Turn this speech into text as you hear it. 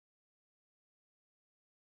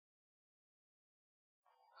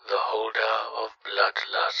holder of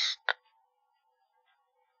Bloodlust.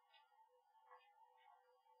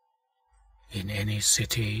 In any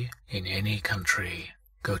city, in any country,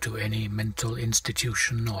 go to any mental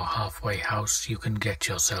institution or halfway house you can get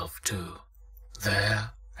yourself to.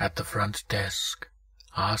 There, at the front desk,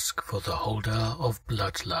 ask for the holder of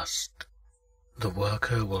Bloodlust. The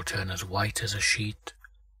worker will turn as white as a sheet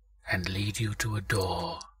and lead you to a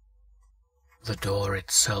door. The door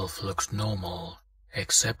itself looks normal,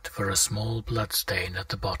 except for a small bloodstain at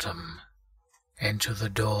the bottom. Enter the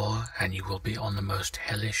door and you will be on the most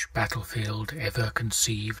hellish battlefield ever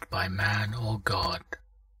conceived by man or god.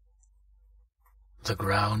 The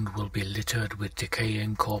ground will be littered with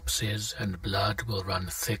decaying corpses and blood will run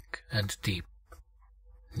thick and deep.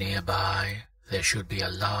 Nearby, there should be a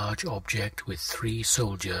large object with 3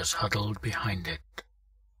 soldiers huddled behind it.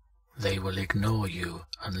 They will ignore you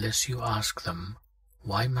unless you ask them,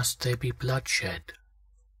 why must there be bloodshed?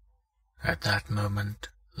 At that moment,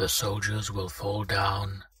 the soldiers will fall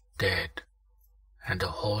down, dead, and a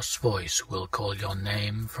hoarse voice will call your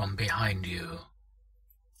name from behind you.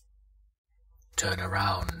 Turn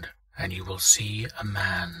around, and you will see a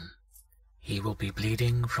man. He will be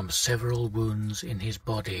bleeding from several wounds in his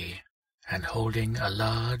body, and holding a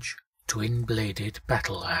large, twin-bladed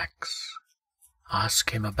battle axe.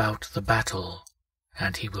 Ask him about the battle,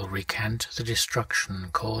 and he will recant the destruction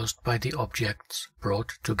caused by the objects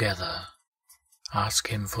brought together. Ask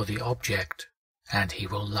him for the object, and he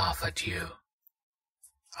will laugh at you.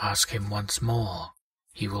 Ask him once more.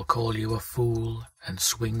 He will call you a fool and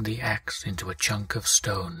swing the axe into a chunk of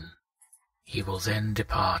stone. He will then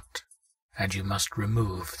depart, and you must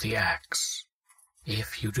remove the axe.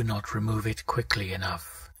 If you do not remove it quickly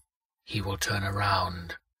enough, he will turn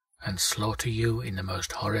around and slaughter you in the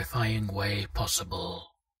most horrifying way possible.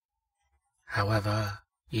 However,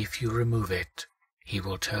 if you remove it, he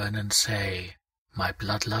will turn and say, "My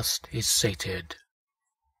bloodlust is sated.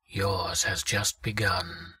 Yours has just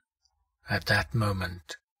begun." At that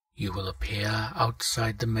moment, you will appear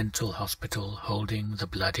outside the mental hospital holding the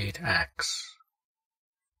bloodied axe.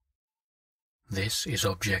 This is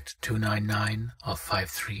Object 299 of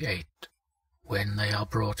 538. When they are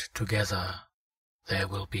brought together, there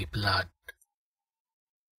will be blood.